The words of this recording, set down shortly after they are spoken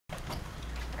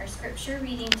scripture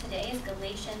reading today is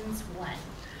Galatians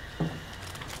 1.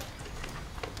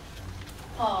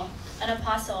 Paul, an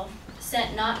apostle,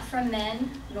 sent not from men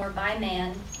nor by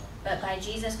man, but by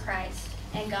Jesus Christ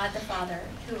and God the Father,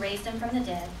 who raised him from the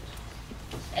dead,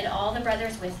 and all the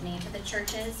brothers with me, to the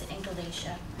churches in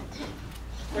Galatia.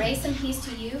 Grace and peace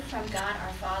to you from God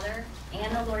our Father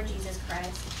and the Lord Jesus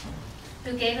Christ,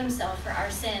 who gave himself for our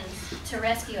sins to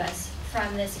rescue us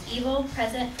from this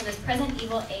present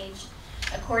evil age,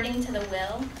 according to the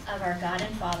will of our God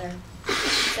and Father,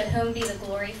 to whom be the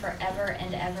glory forever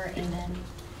and ever. Amen.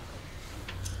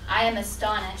 I am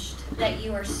astonished that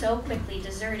you are so quickly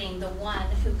deserting the one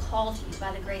who called you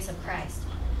by the grace of Christ,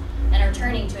 and are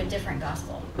turning to a different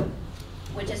gospel,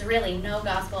 which is really no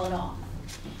gospel at all.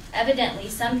 Evidently,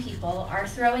 some people are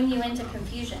throwing you into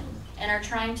confusion and are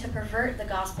trying to pervert the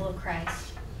gospel of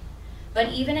Christ.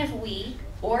 But even if we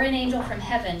or an angel from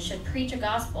heaven should preach a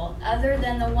gospel other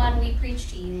than the one we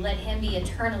preach to you, let him be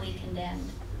eternally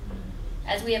condemned.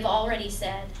 As we have already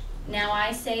said, now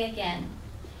I say again,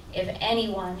 if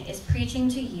anyone is preaching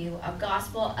to you a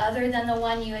gospel other than the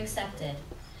one you accepted,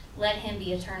 let him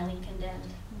be eternally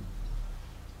condemned.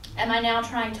 Am I now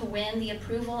trying to win the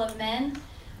approval of men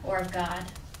or of God?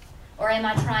 Or am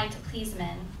I trying to please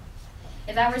men?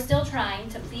 If I were still trying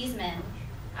to please men,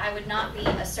 I would not be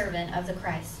a servant of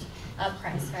Christ.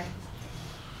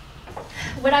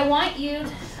 What I want you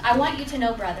to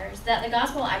know, brothers, that the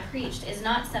gospel I preached is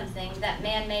not something that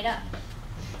man made up.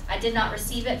 I did not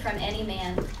receive it from any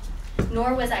man,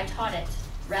 nor was I taught it.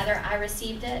 Rather, I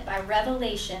received it by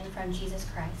revelation from Jesus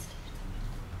Christ.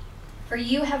 For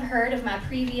you have heard of my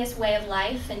previous way of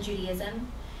life in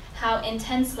Judaism, how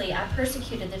intensely I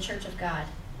persecuted the church of God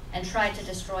and tried to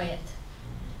destroy it.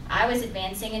 I was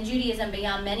advancing in Judaism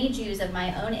beyond many Jews of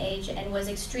my own age and was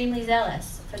extremely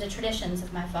zealous for the traditions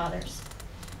of my fathers.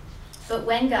 But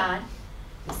when God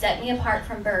set me apart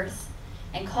from birth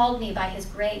and called me by his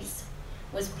grace,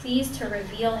 was pleased to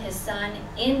reveal his Son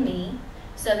in me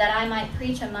so that I might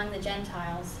preach among the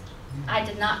Gentiles, I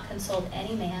did not consult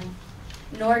any man,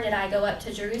 nor did I go up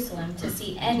to Jerusalem to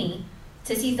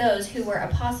see those who were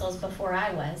apostles before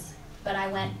I was, but I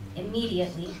went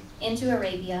immediately into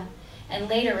Arabia and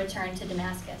later returned to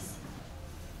Damascus.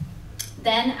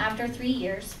 Then, after 3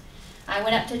 years, I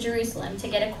went up to Jerusalem to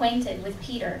get acquainted with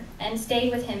Peter and stayed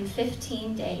with him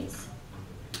 15 days.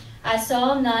 I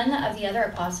saw none of the other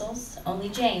apostles, only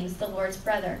James, the Lord's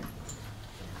brother.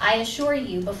 I assure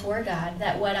you before God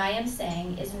that what I am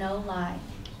saying is no lie.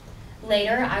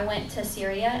 Later, I went to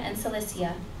Syria and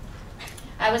Cilicia.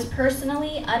 I was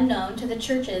personally unknown to the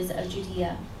churches of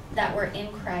Judea that were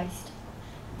in Christ.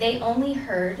 They only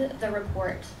heard the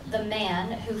report. The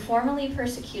man who formerly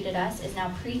persecuted us is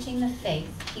now preaching the faith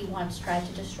he once tried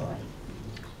to destroy.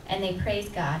 And they praise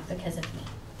God because of me.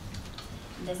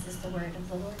 This is the word of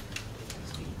the Lord.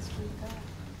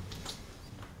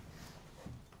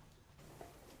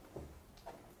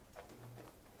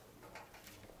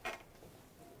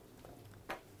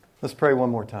 Let's pray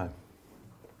one more time.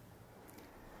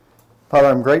 Father,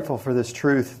 I'm grateful for this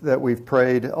truth that we've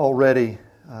prayed already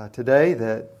today,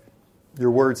 that your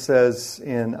word says,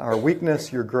 in our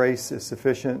weakness, your grace is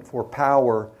sufficient, for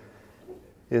power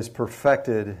is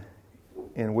perfected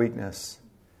in weakness.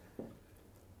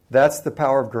 That's the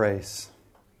power of grace.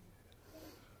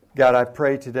 God, I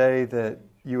pray today that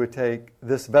you would take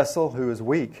this vessel who is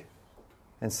weak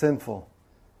and sinful,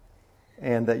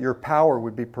 and that your power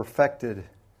would be perfected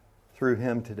through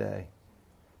him today.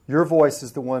 Your voice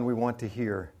is the one we want to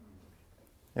hear.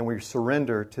 And we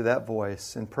surrender to that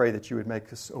voice and pray that you would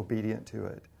make us obedient to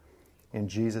it. In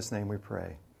Jesus' name we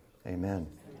pray. Amen.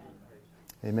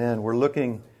 Amen. We're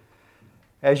looking,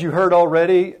 as you heard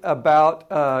already,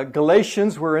 about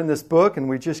Galatians. We're in this book, and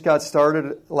we just got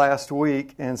started last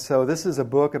week. And so this is a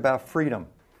book about freedom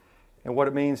and what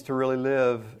it means to really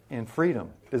live in freedom.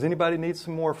 Does anybody need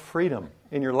some more freedom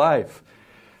in your life?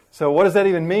 So what does that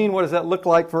even mean? What does that look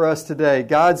like for us today?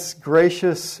 God's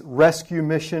gracious rescue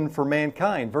mission for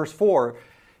mankind. Verse 4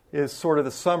 is sort of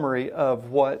the summary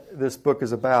of what this book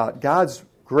is about. God's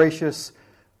gracious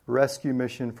rescue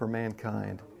mission for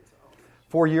mankind.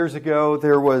 4 years ago,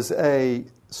 there was a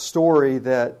story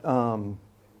that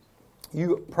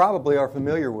you probably are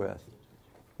familiar with.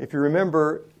 If you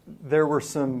remember, there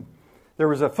was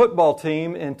a football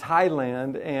team in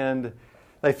Thailand, and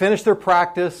they finished their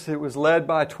practice. It was led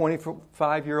by a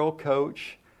 25-year-old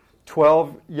coach,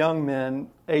 12 young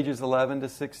men, ages 11 to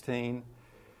 16.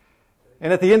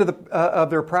 And at the end of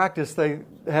their practice, they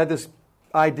had this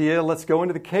idea, let's go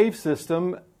into the cave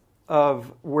system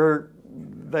of where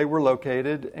they were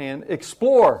located and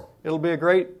explore. It'll be a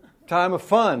great time of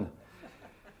fun.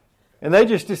 And they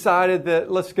just decided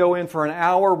that let's go in for an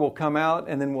hour, we'll come out,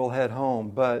 and then we'll head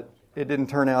home. But it didn't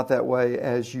turn out that way,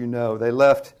 as you know. They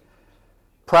left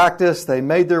practice, they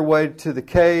made their way to the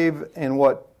cave, and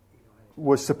what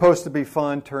was supposed to be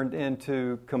fun turned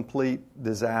into complete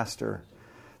disaster.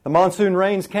 The monsoon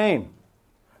rains came,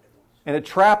 and it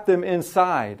trapped them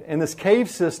inside. And this cave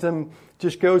system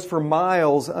just goes for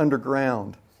miles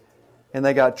underground. And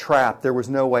they got trapped. There was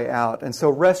no way out. And so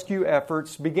rescue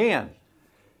efforts began.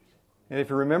 And if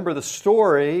you remember the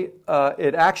story,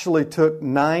 it actually took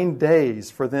 9 days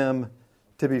for them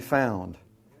to be found.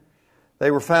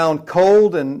 They were found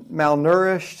cold and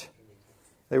malnourished.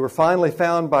 They were finally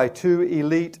found by 2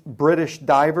 elite British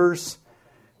divers,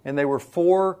 and they were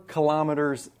 4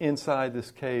 kilometers inside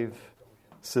this cave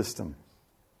system.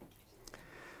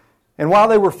 And while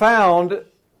they were found,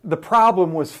 the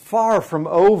problem was far from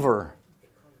over,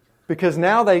 because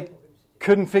now they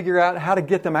couldn't figure out how to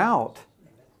get them out.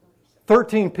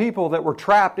 13 people that were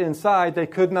trapped inside, they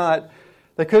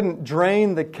couldn't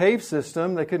drain the cave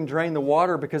system, they couldn't drain the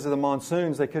water because of the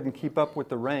monsoons, they couldn't keep up with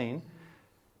the rain.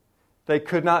 They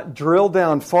could not drill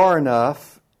down far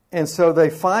enough, and so they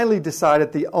finally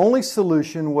decided the only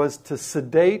solution was to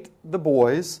sedate the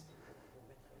boys,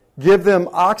 give them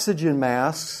oxygen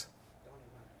masks,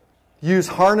 use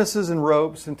harnesses and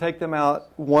ropes, and take them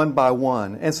out one by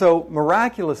one. And so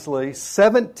miraculously,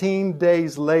 17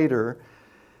 days later,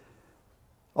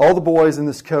 all the boys in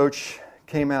this coach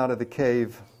came out of the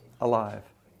cave alive.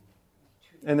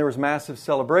 And there was massive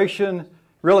celebration.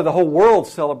 Really, the whole world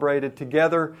celebrated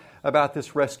together about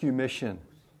this rescue mission.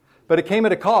 But it came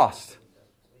at a cost.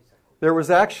 There was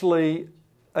actually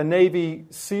a Navy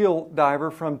SEAL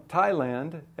diver from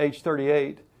Thailand, age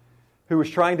 38, who was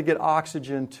trying to get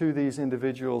oxygen to these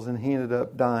individuals, and he ended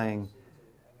up dying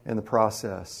in the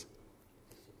process.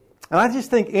 And I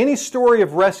just think any story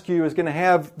of rescue is going to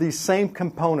have these same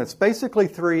components, basically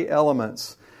 3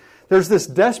 elements. There's this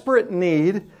desperate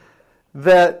need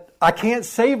that I can't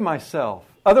save myself.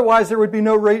 Otherwise, there would be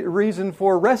no reason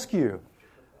for rescue.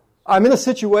 I'm in a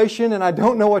situation and I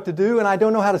don't know what to do, and I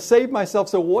don't know how to save myself,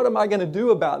 so what am I going to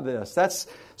do about this? That's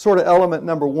sort of element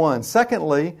number 1.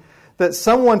 Secondly, that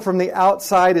someone from the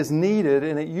outside is needed,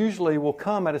 and it usually will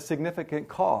come at a significant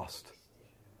cost.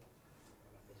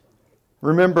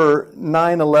 Remember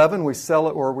 9/11,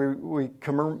 we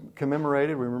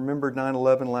commemorated, we remembered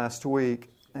 9/11 last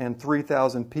week, and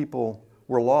 3,000 people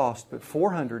were lost, but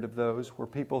 400 of those were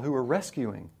people who were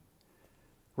rescuing.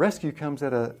 Rescue comes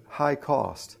at a high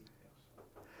cost.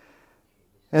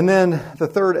 And then the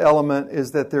third element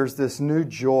is that there's this new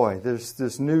joy, there's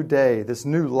this new day, this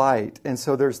new light, and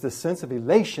so there's this sense of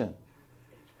elation.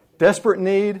 Desperate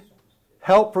need,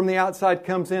 help from the outside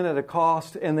comes in at a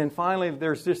cost, and then finally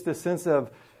there's just this sense of,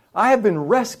 I have been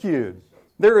rescued.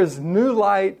 There is new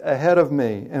light ahead of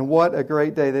me, and what a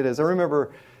great day that is. I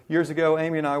remember years ago,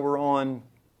 Amy and I were on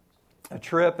a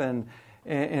trip in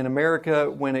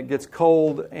America when it gets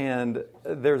cold and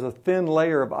there's a thin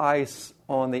layer of ice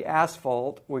on the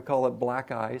asphalt. We call it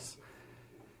black ice.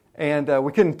 And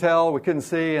we couldn't tell, we couldn't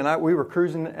see, and we were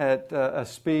cruising at a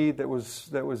speed that was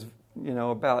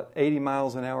about 80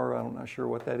 miles an hour. I'm not sure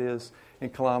what that is in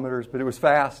kilometers, but it was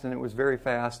fast, and it was very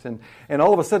fast. And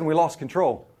all of a sudden we lost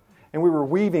control. And we were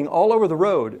weaving all over the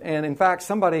road. And in fact,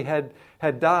 somebody had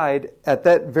died at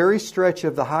that very stretch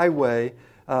of the highway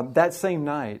that same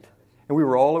night. And we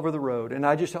were all over the road. And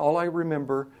all I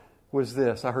remember was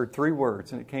this. I heard 3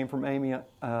 words, and it came from Amy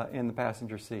in the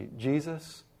passenger seat.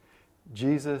 Jesus,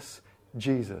 Jesus,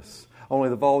 Jesus. Only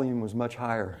the volume was much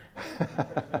higher.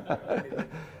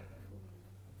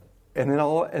 And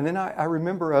then I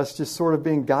remember us just sort of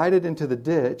being guided into the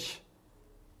ditch,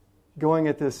 going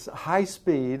at this high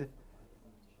speed,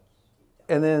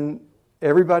 and then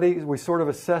we sort of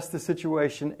assessed the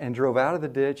situation and drove out of the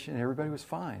ditch, and everybody was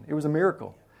fine. It was a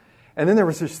miracle. And then there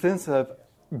was this sense of,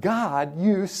 God,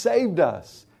 you saved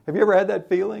us. Have you ever had that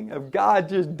feeling of God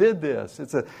just did this?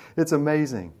 It's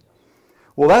amazing.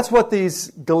 Well, that's what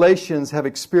these Galatians have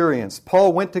experienced.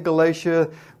 Paul went to Galatia,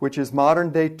 which is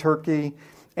modern-day Turkey,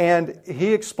 and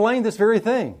he explained this very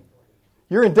thing.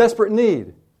 You're in desperate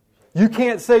need. You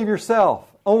can't save yourself.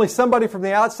 Only somebody from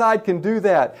the outside can do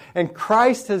that. And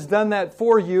Christ has done that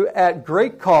for you at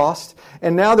great cost.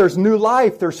 And now there's new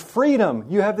life. There's freedom.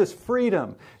 You have this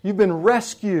freedom. You've been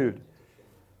rescued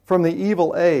from the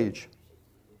evil age.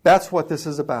 That's what this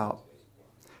is about.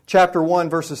 Chapter 1,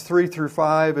 verses 3 through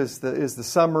 5 is the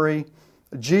summary.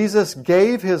 Jesus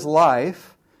gave His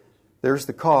life, there's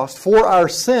the cost, for our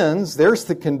sins, there's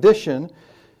the condition,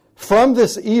 from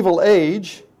this evil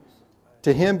age.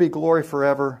 To Him be glory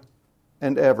forever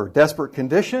and ever. Desperate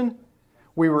condition.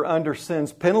 We were under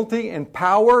sin's penalty and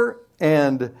power,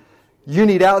 and you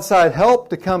need outside help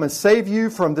to come and save you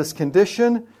from this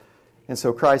condition. And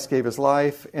so Christ gave His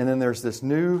life, and then there's this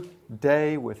new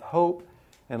day with hope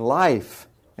and life.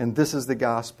 And this is the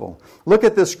gospel. Look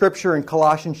at this scripture in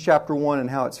Colossians chapter 1 and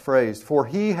how it's phrased. For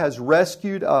He has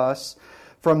rescued us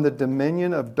from the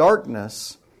dominion of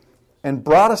darkness and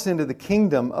brought us into the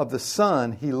kingdom of the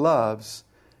Son He loves,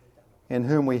 in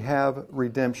whom we have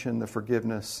redemption, the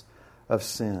forgiveness of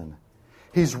sin.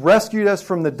 He's rescued us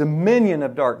from the dominion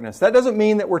of darkness. That doesn't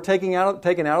mean that we're taken out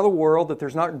of the world, that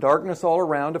there's not darkness all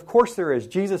around. Of course there is.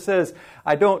 Jesus says,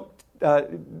 I don't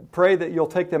pray that you'll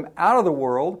take them out of the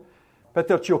world, but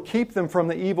that you'll keep them from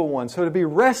the evil one. So to be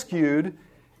rescued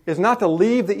is not to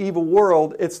leave the evil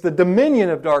world, it's the dominion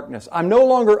of darkness. I'm no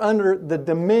longer under the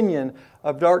dominion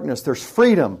of darkness. There's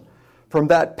freedom from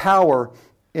that power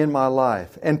in my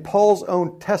life. And Paul's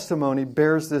own testimony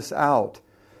bears this out.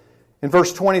 In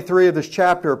verse 23 of this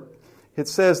chapter, it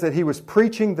says that he was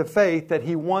preaching the faith that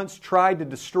he once tried to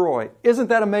destroy. Isn't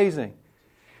that amazing?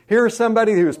 Here is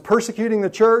somebody who is persecuting the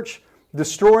church,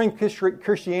 destroying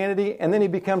Christianity, and then he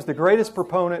becomes the greatest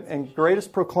proponent and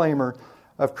greatest proclaimer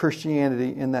of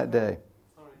Christianity in that day.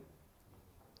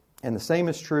 And the same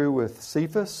is true with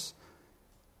Cephas,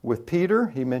 with Peter.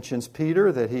 He mentions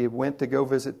Peter, that he went to go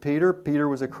visit Peter. Peter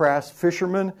was a crass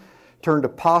fisherman, turned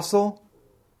apostle,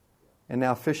 and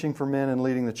now fishing for men and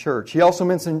leading the church. He also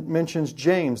mentions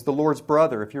James, the Lord's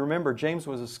brother. If you remember, James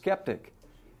was a skeptic.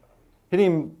 He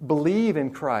didn't even believe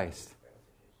in Christ.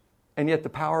 And yet the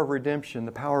power of redemption,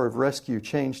 the power of rescue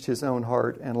changed his own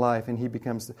heart and life, and he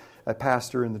becomes a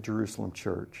pastor in the Jerusalem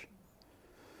church.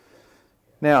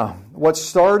 Now, what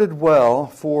started well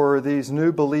for these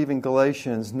new believing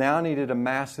Galatians now needed a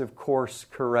massive course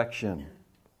correction.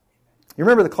 You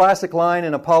remember the classic line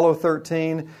in Apollo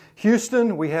 13,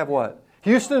 Houston, we have what?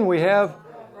 Houston, we have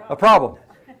a problem.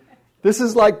 This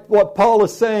is like what Paul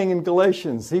is saying in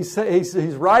Galatians. He's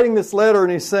writing this letter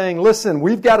and he's saying, listen,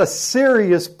 we've got a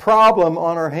serious problem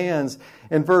on our hands.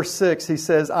 In verse 6, he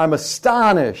says, I'm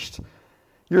astonished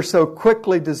you're so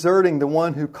quickly deserting the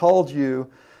one who called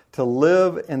you to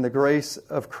live in the grace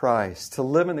of Christ. To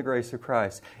live in the grace of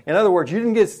Christ. In other words, you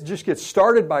didn't just get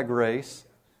started by grace.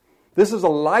 This is a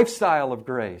lifestyle of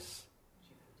grace.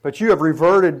 But you have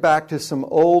reverted back to some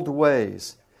old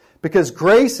ways. Because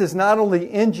grace is not only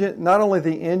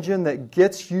the engine that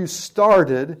gets you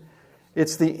started,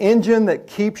 it's the engine that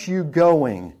keeps you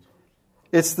going.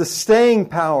 It's the staying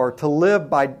power to live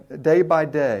by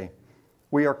day.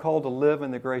 We are called to live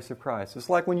in the grace of Christ. It's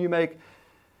like when you make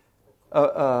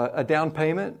a down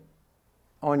payment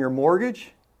on your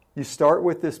mortgage. You start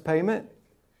with this payment.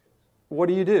 What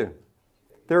do?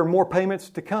 There are more payments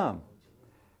to come.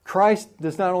 Christ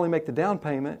does not only make the down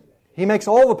payment, He makes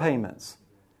all the payments.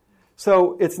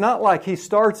 So it's not like He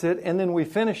starts it and then we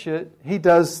finish it. He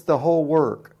does the whole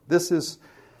work. This is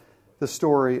the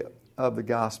story of the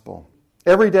gospel.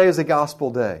 Every day is a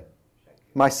gospel day.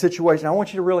 My situation, I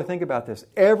want you to really think about this.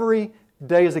 Every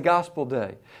day is a gospel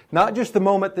day. Not just the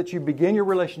moment that you begin your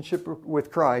relationship with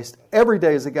Christ. Every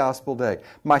day is a gospel day.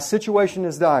 My situation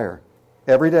is dire.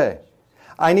 Every day.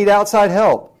 I need outside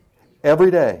help.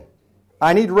 Every day.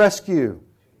 I need rescue.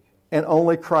 And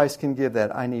only Christ can give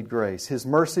that. I need grace. His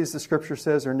mercies, the Scripture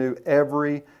says, are new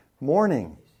every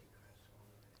morning.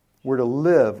 We're to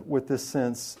live with this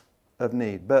sense of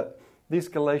need. But these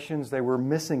Galatians, they were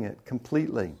missing it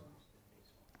completely.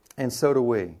 And so do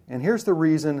we. And here's the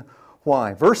reason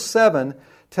why. Verse 7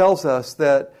 tells us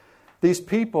that these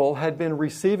people had been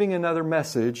receiving another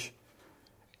message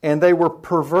and they were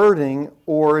perverting,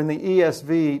 or in the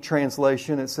ESV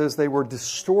translation, it says they were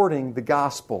distorting the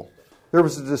gospel. There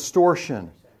was a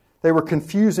distortion. They were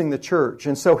confusing the church.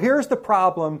 And so here's the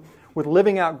problem with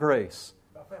living out grace.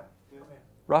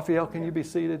 Raphael, can you be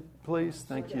seated, please?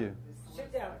 Thank you.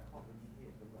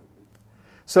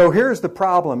 So here's the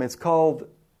problem. It's called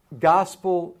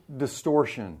gospel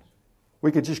distortion.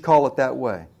 We could just call it that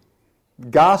way.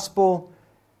 Gospel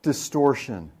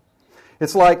distortion.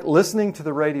 It's like listening to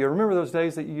the radio. Remember those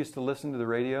days that you used to listen to the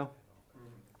radio?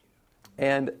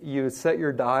 And you would set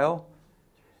your dial.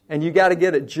 And you got to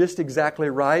get it just exactly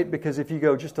right, because if you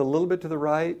go just a little bit to the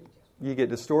right, you get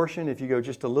distortion. If you go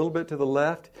just a little bit to the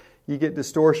left, you get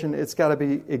distortion. It's got to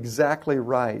be exactly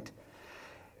right.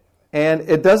 And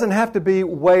it doesn't have to be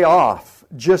way off.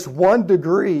 Just 1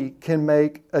 degree can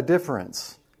make a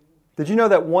difference. Did you know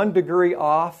that 1 degree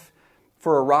off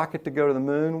for a rocket to go to the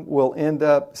moon will end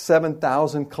up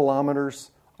 7,000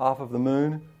 kilometers off of the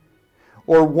moon?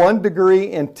 Or 1 degree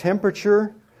in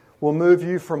temperature will move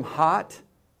you from hot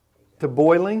to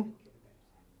boiling.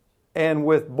 And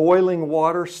with boiling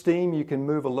water, steam, you can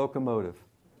move a locomotive.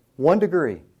 1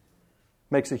 degree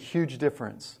makes a huge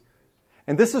difference.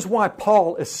 And this is why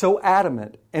Paul is so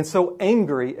adamant and so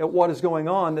angry at what is going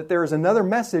on, that there is another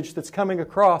message that's coming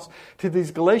across to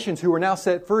these Galatians who are now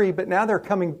set free, but now they're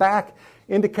coming back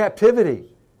into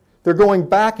captivity. They're going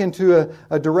back into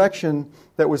a direction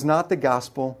that was not the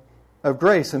gospel of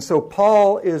grace. And so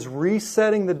Paul is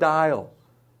resetting the dial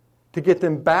to get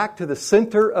them back to the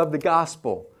center of the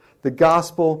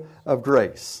gospel of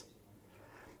grace.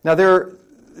 Now,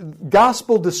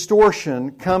 gospel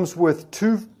distortion comes with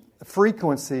two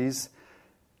frequencies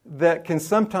that can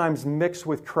sometimes mix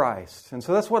with Christ. And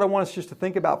so that's what I want us just to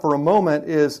think about for a moment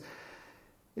is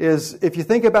if you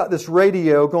think about this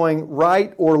radio going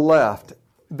right or left,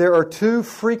 there are two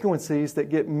frequencies that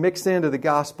get mixed into the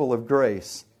gospel of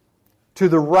grace. To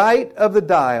the right of the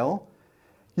dial,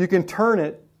 you can turn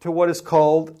it to what is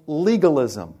called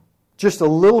legalism, just a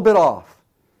little bit off.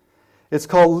 It's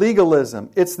called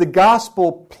legalism. It's the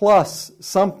gospel plus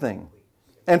something.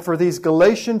 And for these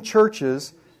Galatian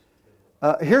churches,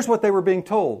 here's what they were being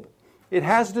told. It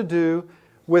has to do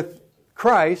with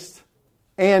Christ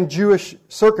and Jewish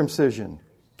circumcision,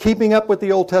 keeping up with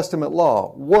the Old Testament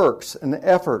law, works and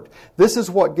effort. This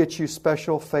is what gets you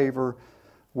special favor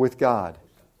with God.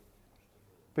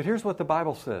 But here's what the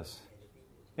Bible says.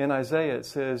 In Isaiah it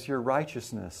says, your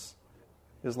righteousness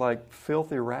is like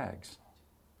filthy rags.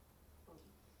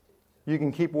 You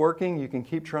can keep working, you can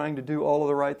keep trying to do all of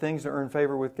the right things to earn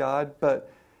favor with God,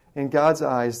 but in God's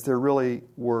eyes, they're really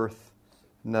worth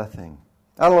nothing.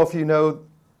 I don't know if you know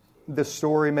this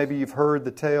story. Maybe you've heard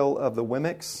the tale of the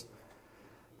Wemmicks.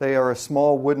 They are a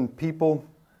small wooden people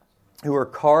who are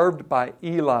carved by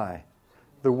Eli,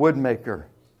 the woodmaker.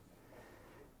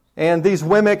 And these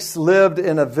Wemmicks lived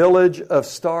in a village of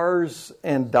stars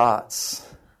and dots.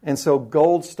 And so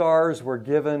gold stars were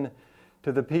given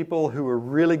to the people who were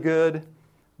really good.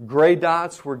 Gray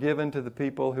dots were given to the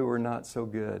people who were not so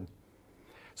good.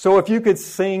 So if you could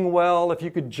sing well, if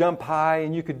you could jump high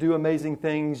and you could do amazing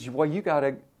things, well, you got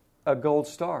a gold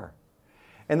star.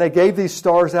 And they gave these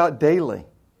stars out daily.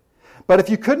 But if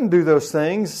you couldn't do those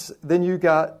things, then you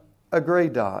got a gray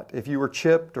dot, if you were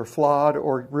chipped or flawed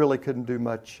or really couldn't do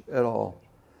much at all.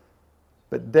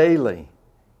 But daily,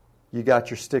 you got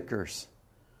your stickers.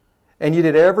 And you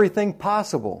did everything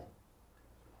possible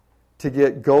to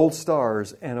get gold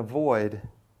stars and avoid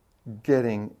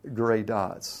getting gray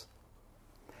dots.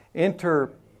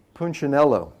 Enter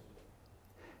Punchinello.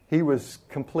 He was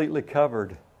completely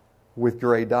covered with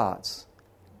gray dots.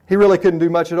 He really couldn't do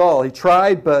much at all. He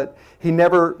tried, but he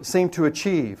never seemed to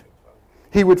achieve.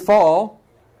 He would fall,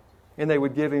 and they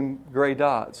would give him gray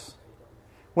dots.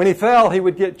 When he fell, he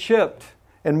would get chipped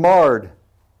and marred.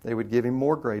 They would give him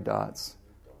more gray dots.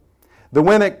 The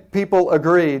Wemmick people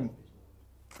agreed,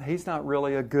 he's not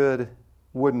really a good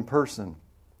wooden person.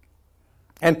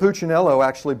 And Punchinello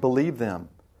actually believed them.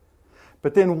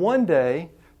 But then one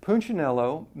day,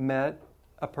 Punchinello met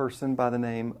a person by the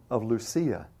name of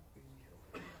Lucia.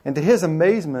 And to his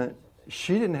amazement,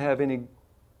 she didn't have any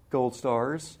gold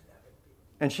stars,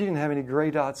 and she didn't have any gray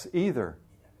dots either.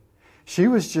 She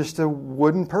was just a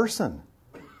wooden person.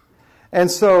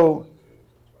 And so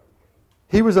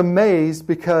he was amazed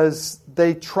because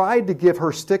they tried to give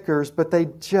her stickers, but they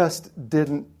just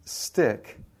didn't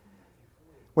stick.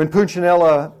 When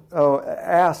Punchinello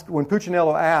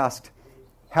asked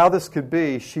how this could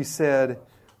be, she said,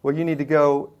 well, you need to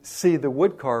go see the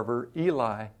woodcarver,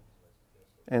 Eli,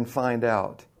 and find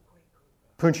out.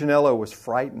 Punchinello was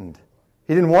frightened.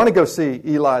 He didn't want to go see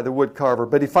Eli, the woodcarver,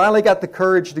 but he finally got the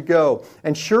courage to go.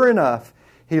 And sure enough,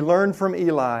 he learned from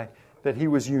Eli that he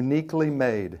was uniquely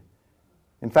made.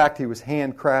 In fact, he was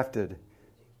handcrafted.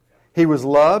 He was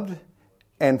loved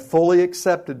and fully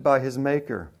accepted by his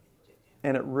Maker.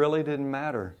 And it really didn't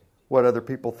matter what other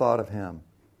people thought of him.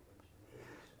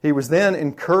 He was then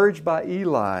encouraged by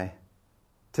Eli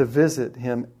to visit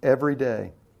him every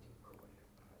day.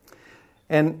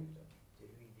 And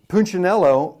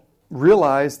Punchinello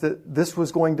realized that this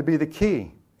was going to be the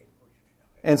key.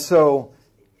 And so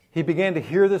he began to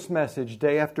hear this message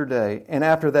day after day. And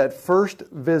after that first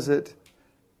visit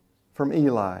from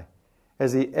Eli,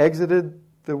 as he exited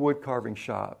the wood carving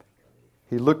shop,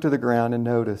 he looked to the ground and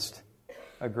noticed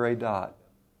a gray dot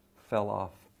fell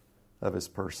off of his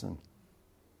person.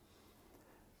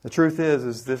 The truth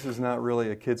is this is not really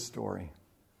a kid's story.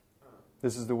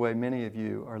 This is the way many of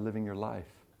you are living your life.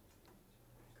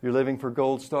 You're living for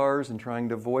gold stars and trying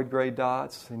to avoid gray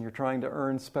dots, and you're trying to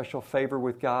earn special favor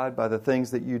with God by the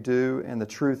things that you do. And the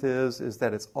truth is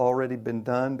that it's already been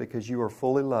done because you are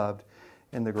fully loved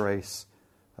in the grace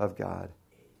of God.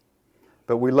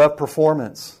 But we love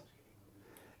performance.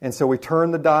 And so we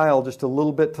turn the dial just a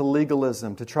little bit to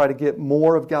legalism to try to get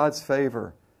more of God's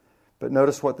favor. But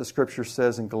notice what the Scripture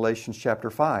says in Galatians chapter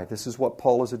 5. This is what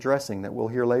Paul is addressing that we'll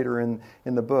hear later in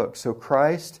the book. So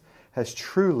Christ has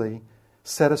truly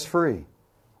set us free.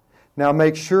 Now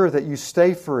make sure that you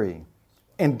stay free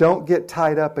and don't get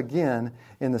tied up again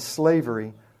in the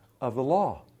slavery of the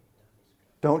law.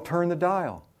 Don't turn the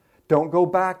dial. Don't go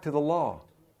back to the law.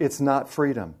 It's not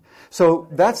freedom. So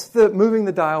that's the moving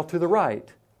the dial to the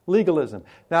right. Legalism.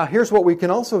 Now here's what we can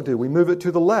also do. We move it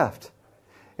to the left.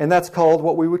 And that's called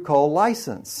what we would call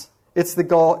license. It's the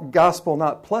gospel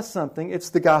not plus something.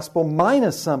 It's the gospel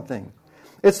minus something.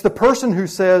 It's the person who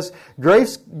says,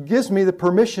 grace gives me the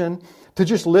permission to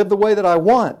just live the way that I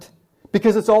want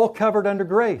because it's all covered under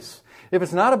grace. If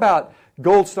it's not about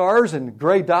gold stars and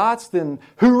gray dots, then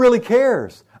who really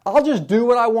cares? I'll just do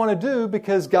what I want to do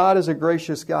because God is a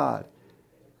gracious God.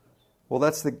 Well,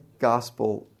 that's the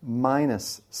gospel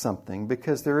minus something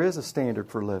because there is a standard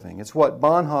for living. It's what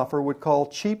Bonhoeffer would call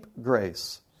cheap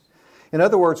grace. In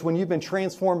other words, when you've been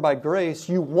transformed by grace,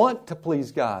 you want to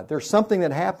please God. There's something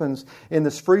that happens in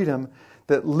this freedom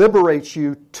that liberates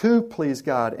you to please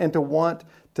God and to want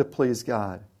to please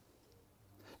God.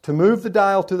 To move the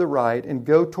dial to the right and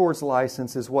go towards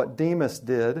license is what Demas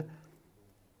did,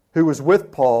 who was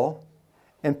with Paul.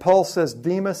 And Paul says,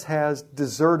 Demas has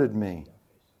deserted me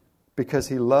because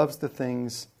he loves the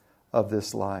things of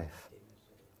this life.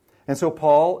 And so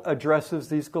Paul addresses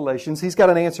these Galatians. He's got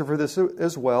an answer for this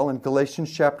as well in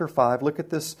Galatians chapter 5. Look at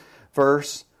this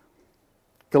verse.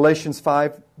 Galatians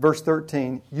 5, verse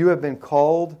 13. You have been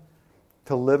called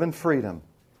to live in freedom,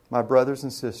 my brothers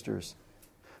and sisters.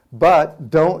 But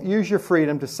don't use your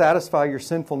freedom to satisfy your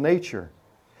sinful nature.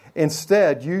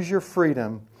 Instead, use your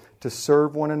freedom to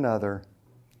serve one another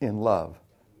in love.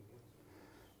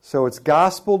 So it's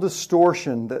gospel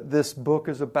distortion that this book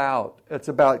is about. It's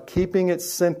about keeping it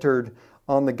centered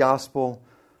on the gospel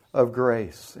of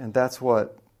grace. And that's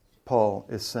what Paul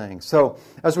is saying. So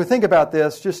as we think about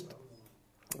this,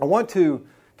 I want to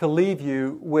leave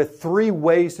you with 3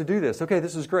 ways to do this. Okay,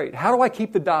 this is great. How do I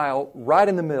keep the dial right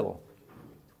in the middle?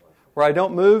 Where I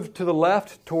don't move to the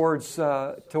left towards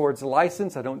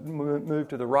license. I don't move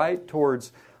to the right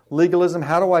towards legalism.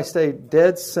 How do I stay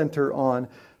dead center on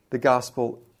the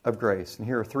gospel of grace? And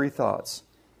here are 3 thoughts.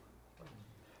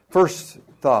 First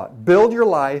thought, build your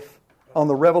life on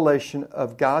the revelation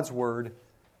of God's Word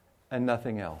and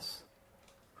nothing else.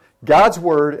 God's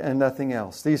Word and nothing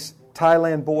else. These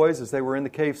Thailand boys, as they were in the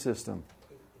cave system,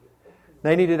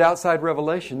 they needed outside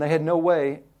revelation. They had no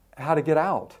way how to get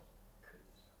out.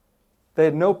 They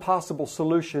had no possible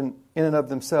solution in and of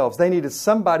themselves. They needed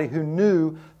somebody who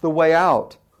knew the way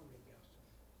out.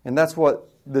 And that's what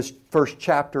this first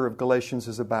chapter of Galatians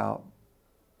is about.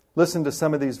 Listen to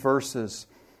some of these verses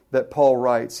that Paul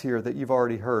writes here that you've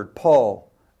already heard.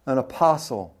 Paul, an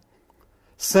apostle,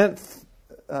 sent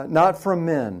not from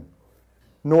men,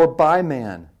 nor by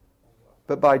man,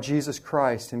 but by Jesus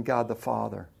Christ and God the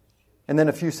Father. And then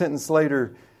a few sentences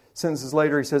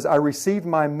later, he says, I received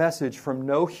my message from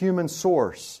no human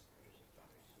source.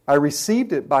 I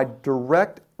received it by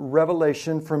direct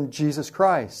revelation from Jesus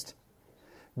Christ.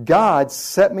 God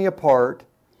set me apart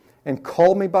and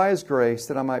called me by His grace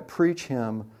that I might preach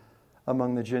Him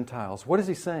among the Gentiles. What is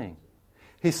he saying?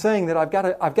 He's saying that I've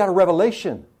got a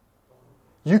revelation.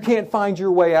 You can't find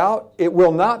your way out. It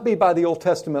will not be by the Old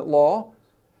Testament law.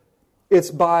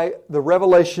 It's by the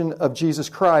revelation of Jesus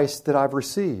Christ that I've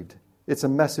received. It's a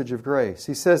message of grace.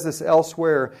 He says this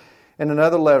elsewhere in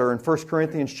another letter in 1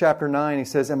 Corinthians chapter 9. He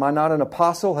says, am I not an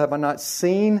apostle? Have I not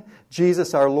seen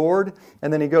Jesus our Lord?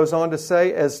 And then he goes on to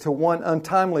say, as to one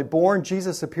untimely born,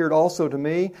 Jesus appeared also to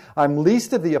me. I'm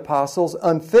least of the apostles,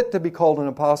 unfit to be called an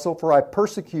apostle, for I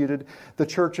persecuted the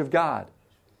church of God.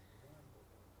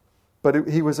 But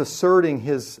he was asserting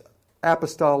his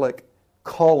apostolic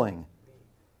calling.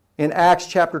 In Acts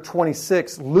chapter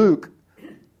 26, Luke,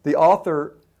 the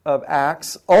author of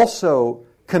Acts, also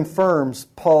confirms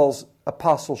Paul's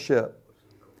apostleship.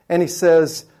 And he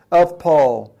says of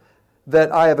Paul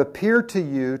that I have appeared to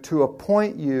you to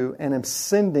appoint you and am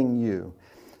sending you.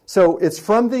 So it's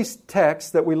from these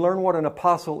texts that we learn what an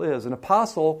apostle is. An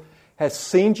apostle has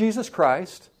seen Jesus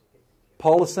Christ.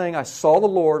 Paul is saying, I saw the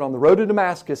Lord on the road to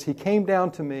Damascus. He came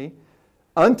down to me,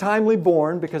 untimely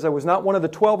born, because I was not one of the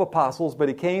 12 apostles, but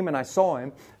he came and I saw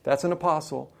him. That's an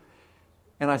apostle.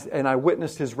 And I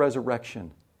witnessed his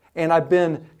resurrection. And I've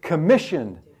been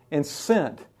commissioned and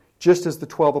sent just as the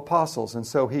 12 apostles. And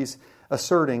so he's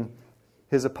asserting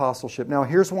his apostleship. Now,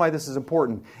 here's why this is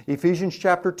important. Ephesians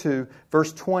chapter 2,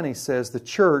 verse 20 says, the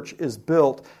church is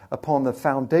built upon the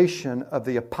foundation of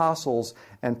the apostles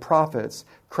and prophets,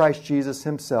 Christ Jesus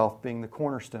himself being the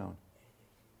cornerstone.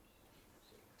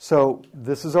 So,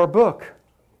 this is our book.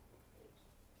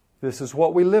 This is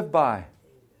what we live by.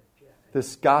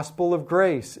 This gospel of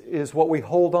grace is what we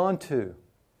hold on to,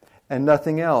 and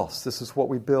nothing else. This is what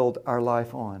we build our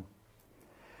life on.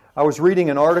 I was reading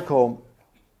an article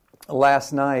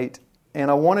last night,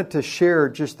 and I wanted to share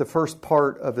just the first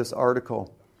part of this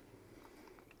article.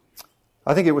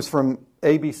 I think it was from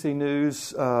ABC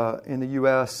News in the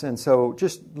U.S., and so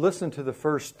just listen to the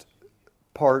first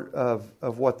part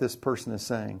of what this person is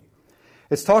saying.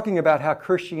 It's talking about how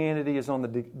Christianity is on the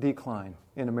decline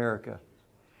in America,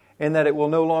 and that it will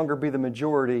no longer be the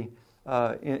majority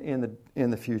in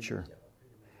the future.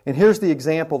 And here's the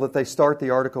example that they start the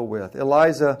article with.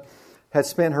 Eliza had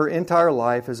spent her entire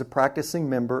life as a practicing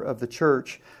member of the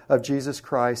Church of Jesus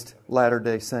Christ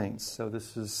Latter-day Saints. So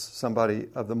this is somebody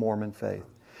of the Mormon faith.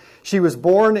 She was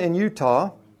born in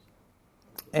Utah,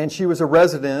 and she was a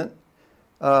resident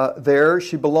there.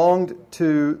 She belonged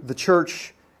to the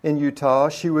church in Utah.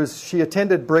 She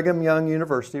attended Brigham Young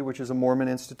University, which is a Mormon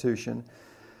institution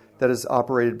that is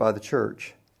operated by the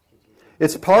church.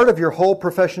 It's part of your whole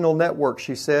professional network,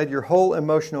 she said, your whole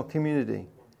emotional community.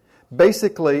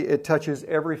 Basically, it touches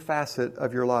every facet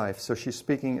of your life. So she's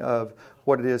speaking of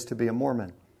what it is to be a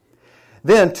Mormon.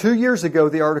 Then, 2 years ago,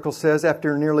 the article says,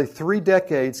 after nearly 3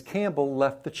 decades, Campbell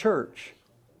left the church.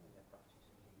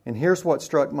 And here's what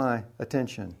struck my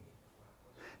attention.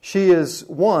 She is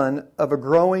one of a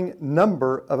growing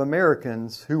number of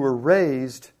Americans who were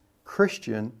raised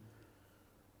Christian,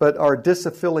 but are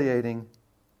disaffiliating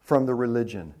from the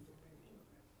religion.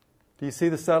 Do you see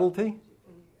the subtlety?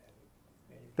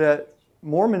 That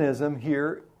Mormonism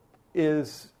here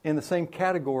is in the same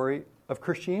category of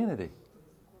Christianity.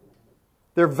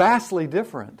 They're vastly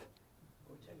different.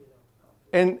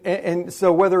 And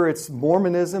so whether it's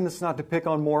Mormonism, it's not to pick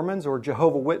on Mormons, or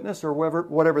Jehovah's Witness, or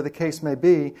whatever the case may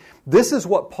be, this is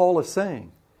what Paul is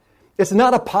saying. It's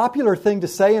not a popular thing to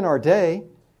say in our day,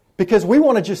 because we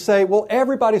want to just say, well,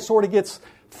 everybody sort of gets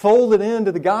folded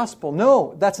into the gospel.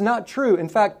 No, that's not true. In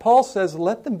fact, Paul says,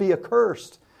 let them be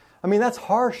accursed. I mean, that's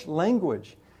harsh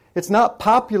language. It's not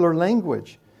popular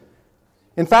language.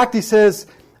 In fact, he says,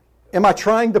 am I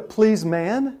trying to please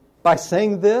man by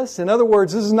saying this? In other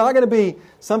words, this is not going to be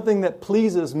something that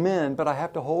pleases men, but I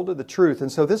have to hold to the truth.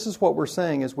 And so this is what we're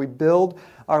saying as we build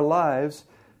our lives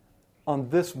on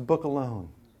this book alone.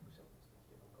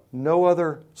 No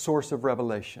other source of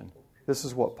revelation. This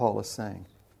is what Paul is saying.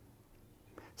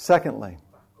 Secondly,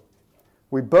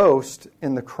 we boast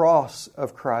in the cross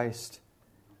of Christ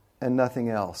and nothing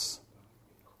else.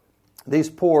 These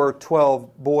poor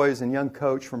 12 boys and young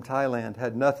coach from Thailand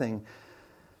had nothing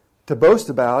to boast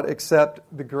about except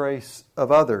the grace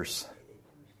of others.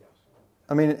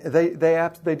 I mean, they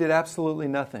did absolutely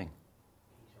nothing.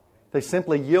 They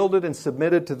simply yielded and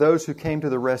submitted to those who came to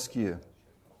the rescue.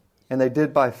 And they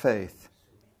did by faith.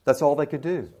 That's all they could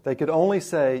do. They could only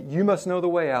say, you must know the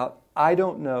way out. I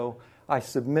don't know. I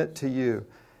submit to you.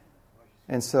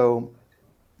 And so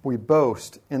we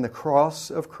boast in the cross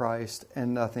of Christ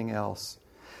and nothing else.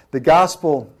 The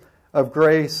gospel of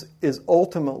grace is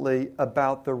ultimately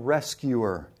about the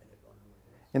rescuer.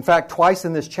 In fact, twice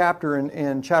in this chapter,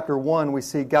 in chapter 1, we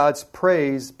see God's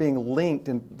praise being linked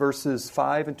in verses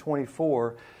 5 and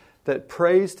 24, that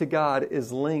praise to God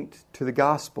is linked to the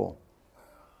gospel.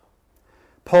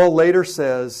 Paul later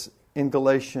says in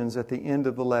Galatians at the end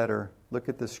of the letter, look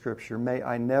at this scripture, may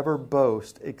I never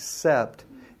boast except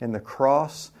in the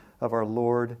cross of our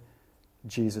Lord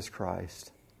Jesus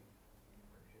Christ.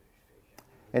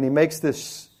 And he makes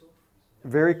this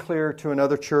very clear to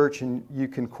another church, and you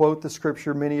can quote the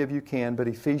scripture, many of you can, but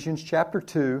Ephesians chapter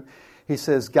 2, he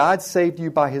says, God saved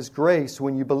you by His grace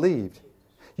when you believed.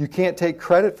 You can't take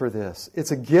credit for this.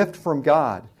 It's a gift from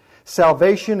God.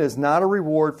 Salvation is not a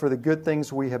reward for the good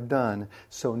things we have done,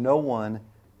 so no one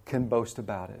can boast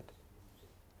about it.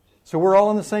 So we're all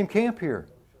in the same camp here.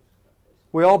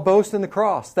 We all boast in the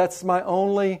cross. That's my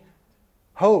only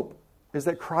hope, is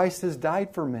that Christ has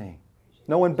died for me.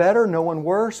 No one better, no one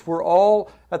worse. We're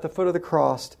all at the foot of the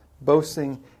cross,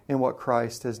 boasting in what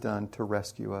Christ has done to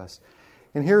rescue us.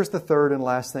 And here's the third and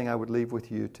last thing I would leave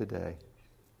with you today,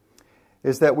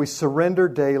 is that we surrender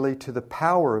daily to the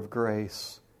power of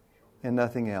grace and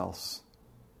nothing else.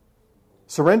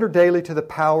 Surrender daily to the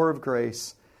power of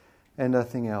grace and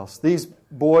nothing else. These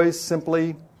boys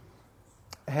simply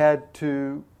had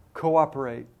to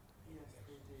cooperate.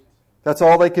 That's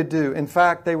all they could do. In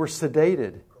fact, they were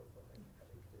sedated.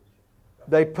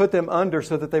 They put them under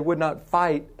so that they would not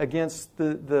fight against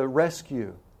the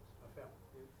rescue.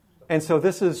 And so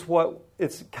this is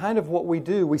it's kind of what we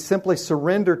do. We simply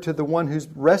surrender to the one who's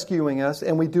rescuing us,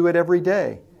 and we do it every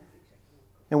day.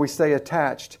 And we stay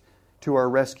attached to our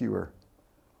rescuer.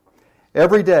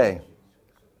 Every day,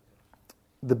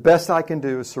 the best I can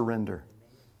do is surrender.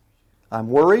 I'm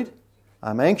worried,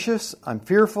 I'm anxious, I'm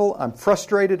fearful, I'm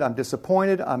frustrated, I'm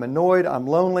disappointed, I'm annoyed, I'm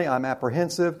lonely, I'm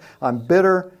apprehensive, I'm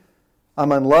bitter,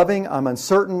 I'm unloving, I'm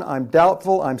uncertain, I'm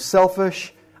doubtful, I'm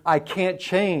selfish, I can't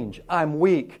change, I'm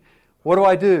weak.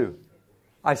 What do?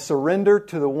 I surrender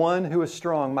to the one who is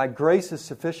strong. My grace is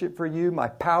sufficient for you. My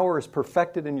power is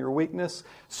perfected in your weakness.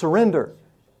 Surrender.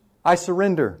 I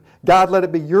surrender. God, let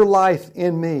it be your life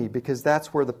in me, because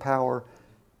that's where the power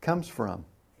comes from.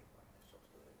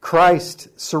 Christ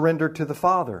surrendered to the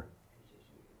Father.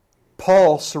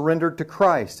 Paul surrendered to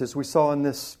Christ, as we saw in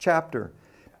this chapter.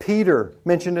 Peter,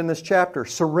 mentioned in this chapter,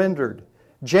 surrendered.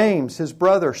 James, his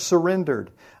brother, surrendered.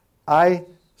 I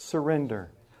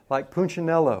surrender. Like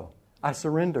Punchinello, I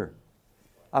surrender.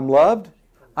 I'm loved.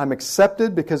 I'm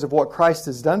accepted because of what Christ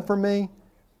has done for me.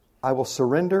 I will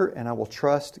surrender and I will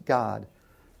trust God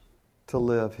to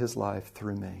live His life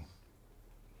through me.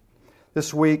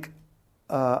 This week,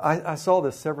 I saw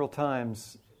this several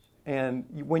times, and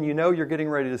when you know you're getting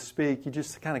ready to speak, you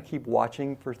just kind of keep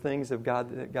watching for things of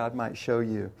God that God might show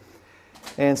you.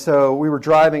 And so we were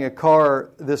driving a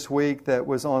car this week that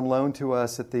was on loan to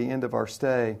us at the end of our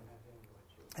stay.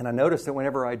 And I noticed that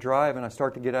whenever I drive and I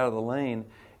start to get out of the lane,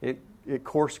 it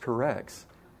course corrects.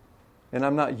 And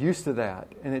I'm not used to that.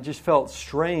 And it just felt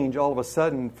strange all of a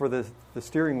sudden for the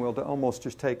steering wheel to almost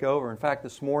just take over. In fact,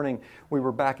 this morning we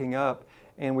were backing up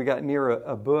and we got near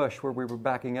a bush where we were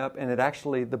backing up, and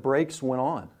the brakes went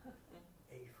on.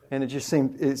 And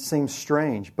it seemed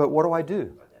strange. But what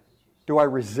do? Do I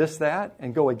resist that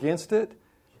and go against it?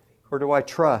 Or do I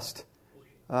trust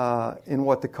in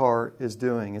what the car is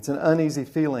doing? It's an uneasy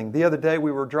feeling. The other day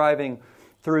we were driving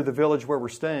through the village where we're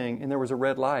staying, and there was a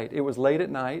red light. It was late at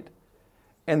night,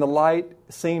 and the light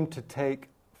seemed to take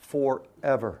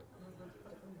forever.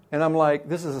 And I'm like,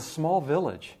 this is a small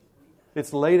village.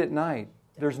 It's late at night.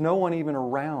 There's no one even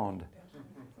around.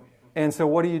 And so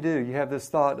what do? You have this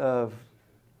thought of,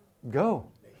 go.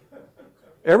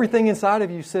 Everything inside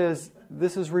of you says,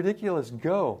 this is ridiculous,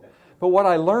 go. But what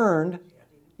I learned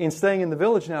in staying in the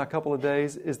village now a couple of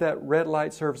days is that red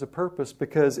light serves a purpose,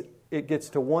 because it gets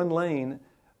to one lane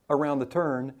around the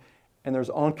turn and there's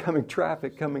oncoming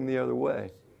traffic coming the other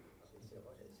way.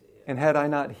 And had I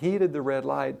not heeded the red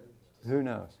light, who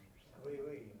knows?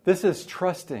 This is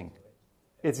trusting.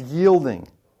 It's yielding.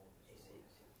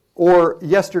 Or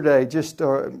yesterday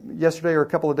or a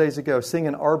couple of days ago, seeing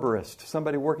an arborist,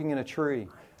 somebody working in a tree.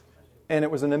 And it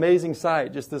was an amazing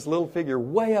sight, just this little figure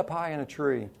way up high in a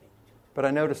tree. But I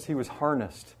noticed he was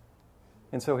harnessed.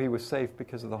 And so he was safe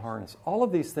because of the harness. All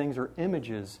of these things are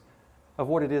images of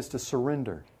what it is to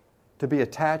surrender, to be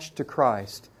attached to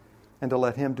Christ, and to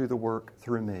let Him do the work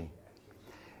through me.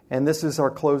 And this is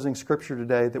our closing scripture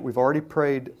today that we've already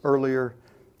prayed earlier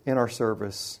in our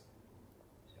service.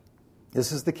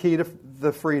 This is the key to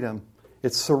the freedom.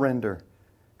 It's surrender.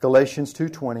 Galatians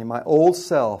 2:20, my old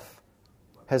self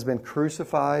has been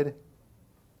crucified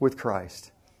with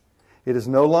Christ. It is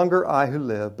no longer I who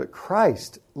live, but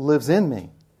Christ lives in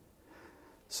me.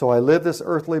 So I live in this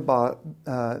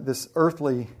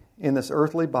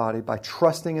earthly body by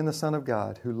trusting in the Son of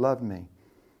God who loved me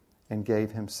and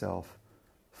gave Himself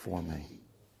for me.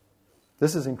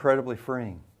 This is incredibly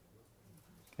freeing.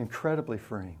 Incredibly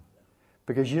freeing.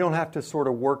 Because you don't have to sort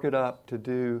of work it up to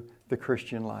do the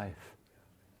Christian life.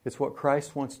 It's what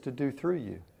Christ wants to do through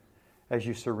you as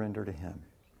you surrender to Him.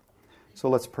 So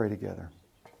let's pray together.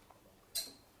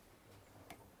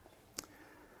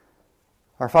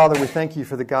 Our Father, we thank You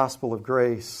for the gospel of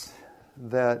grace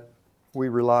that we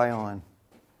rely on.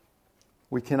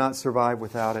 We cannot survive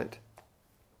without it.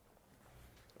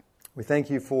 We thank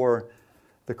You for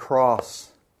the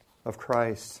cross of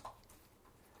Christ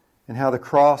and how the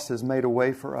cross has made a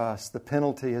way for us. The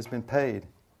penalty has been paid.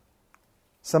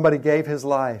 Somebody gave his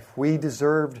life. We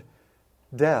deserved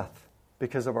death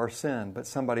because of our sin, but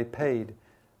somebody paid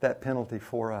that penalty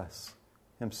for us,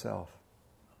 Himself.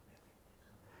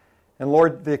 And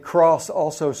Lord, the cross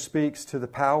also speaks to the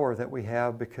power that we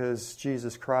have because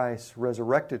Jesus Christ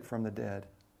resurrected from the dead.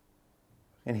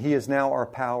 And He is now our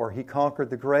power. He conquered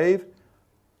the grave,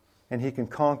 and He can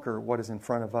conquer what is in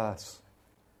front of us.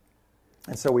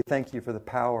 And so we thank You for the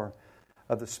power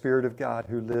of the Spirit of God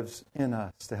who lives in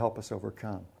us to help us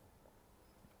overcome.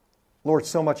 Lord,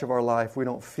 so much of our life we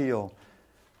don't feel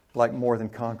like more than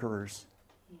conquerors.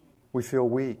 We feel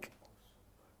weak.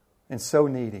 and so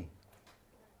needy.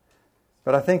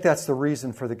 But I think that's the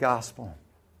reason for the gospel,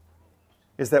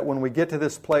 is that when we get to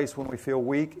this place when we feel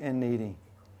weak and needy,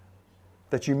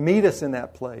 that you meet us in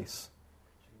that place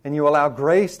and you allow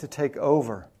grace to take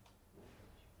over.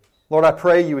 Lord, I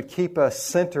pray you would keep us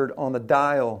centered on the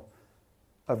dial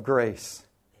of grace.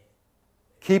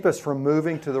 Keep us from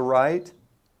moving to the right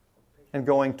and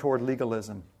going toward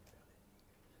legalism,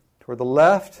 toward the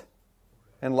left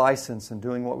and license and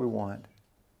doing what we want.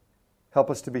 Help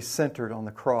us to be centered on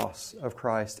the cross of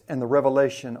Christ and the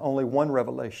revelation, only one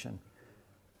revelation,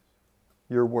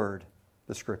 your word,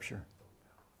 the Scripture.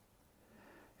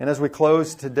 And as we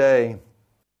close today,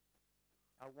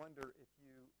 I wonder if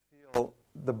you feel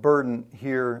the burden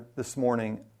here this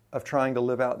morning of trying to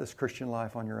live out this Christian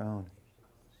life on your own.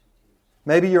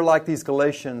 Maybe you're like these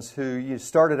Galatians who you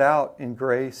started out in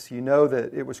grace. You know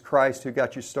that it was Christ who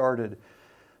got you started,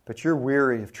 but you're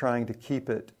weary of trying to keep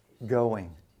it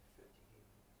going.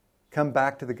 Come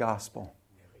back to the gospel.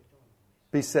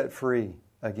 Be set free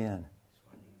again.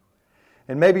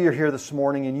 And maybe you're here this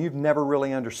morning and you've never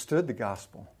really understood the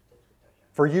gospel.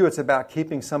 For you, it's about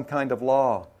keeping some kind of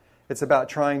law. It's about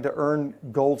trying to earn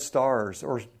gold stars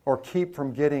or keep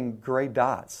from getting gray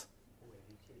dots.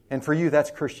 And for you,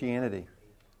 that's Christianity.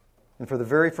 And for the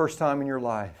very first time in your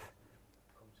life,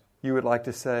 you would like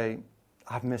to say,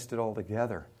 I've missed it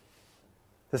altogether.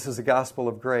 This is the gospel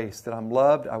of grace, that I'm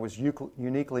loved, I was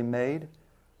uniquely made,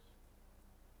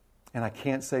 and I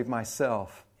can't save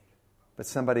myself, but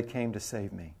somebody came to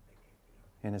save me.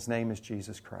 And His name is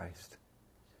Jesus Christ.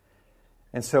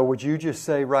 And so would you just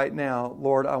say right now,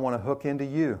 Lord, I want to hook into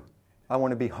you. I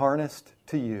want to be harnessed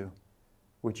to you.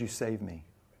 Would you save me?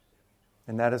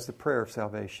 And that is the prayer of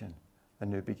salvation, a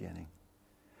new beginning.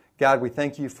 God, we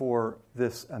thank you for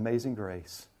this amazing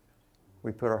grace.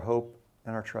 We put our hope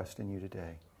and our trust in you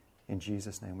today. In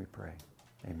Jesus' name we pray.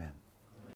 Amen.